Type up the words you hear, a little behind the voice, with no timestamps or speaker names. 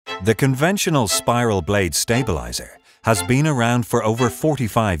The conventional spiral blade stabilizer has been around for over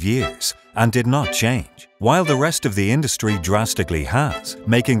 45 years and did not change, while the rest of the industry drastically has,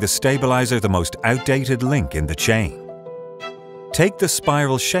 making the stabilizer the most outdated link in the chain. Take the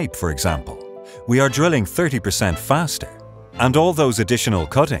spiral shape, for example. We are drilling 30% faster, and all those additional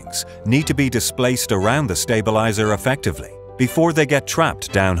cuttings need to be displaced around the stabilizer effectively before they get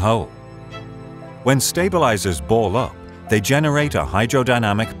trapped downhole. When stabilizers ball up, they generate a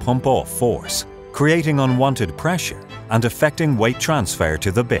hydrodynamic pump-off force, creating unwanted pressure and affecting weight transfer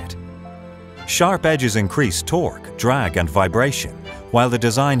to the bit. Sharp edges increase torque, drag and vibration, while the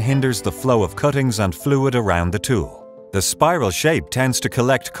design hinders the flow of cuttings and fluid around the tool. The spiral shape tends to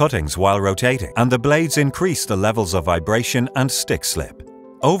collect cuttings while rotating, and the blades increase the levels of vibration and stick slip.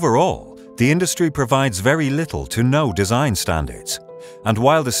 Overall, the industry provides very little to no design standards. And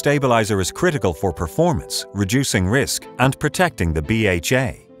while the stabilizer is critical for performance, reducing risk, and protecting the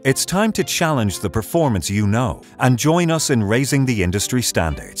BHA, it's time to challenge the performance you know and join us in raising the industry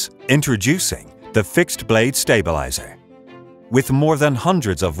standards. Introducing the Fixedblade Stabilizer. With more than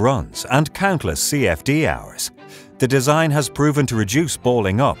hundreds of runs and countless CFD hours, the design has proven to reduce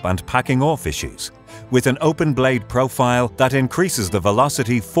balling up and packing off issues, with an open blade profile that increases the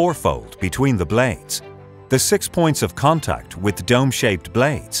velocity fourfold between the blades. The 6 points of contact with dome-shaped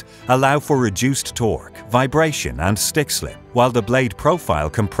blades allow for reduced torque, vibration and stick slip, while the blade profile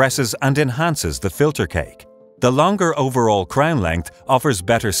compresses and enhances the filter cake. The longer overall crown length offers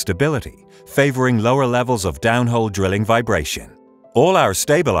better stability, favoring lower levels of downhole drilling vibration. All our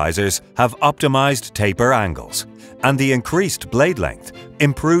stabilizers have optimized taper angles, and the increased blade length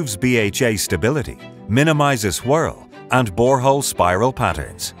improves BHA stability, minimizes whirl, and borehole spiral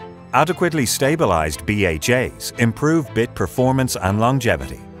patterns. Adequately stabilized BHAs improve bit performance and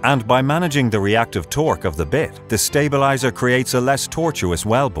longevity, and by managing the reactive torque of the bit, the stabilizer creates a less tortuous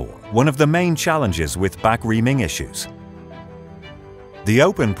wellbore, one of the main challenges with back reaming issues. The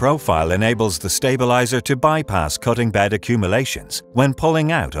open profile enables the stabilizer to bypass cutting bed accumulations when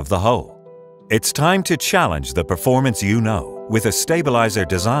pulling out of the hole. It's time to challenge the performance you know with a stabilizer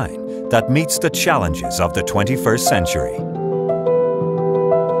design that meets the challenges of the 21st century.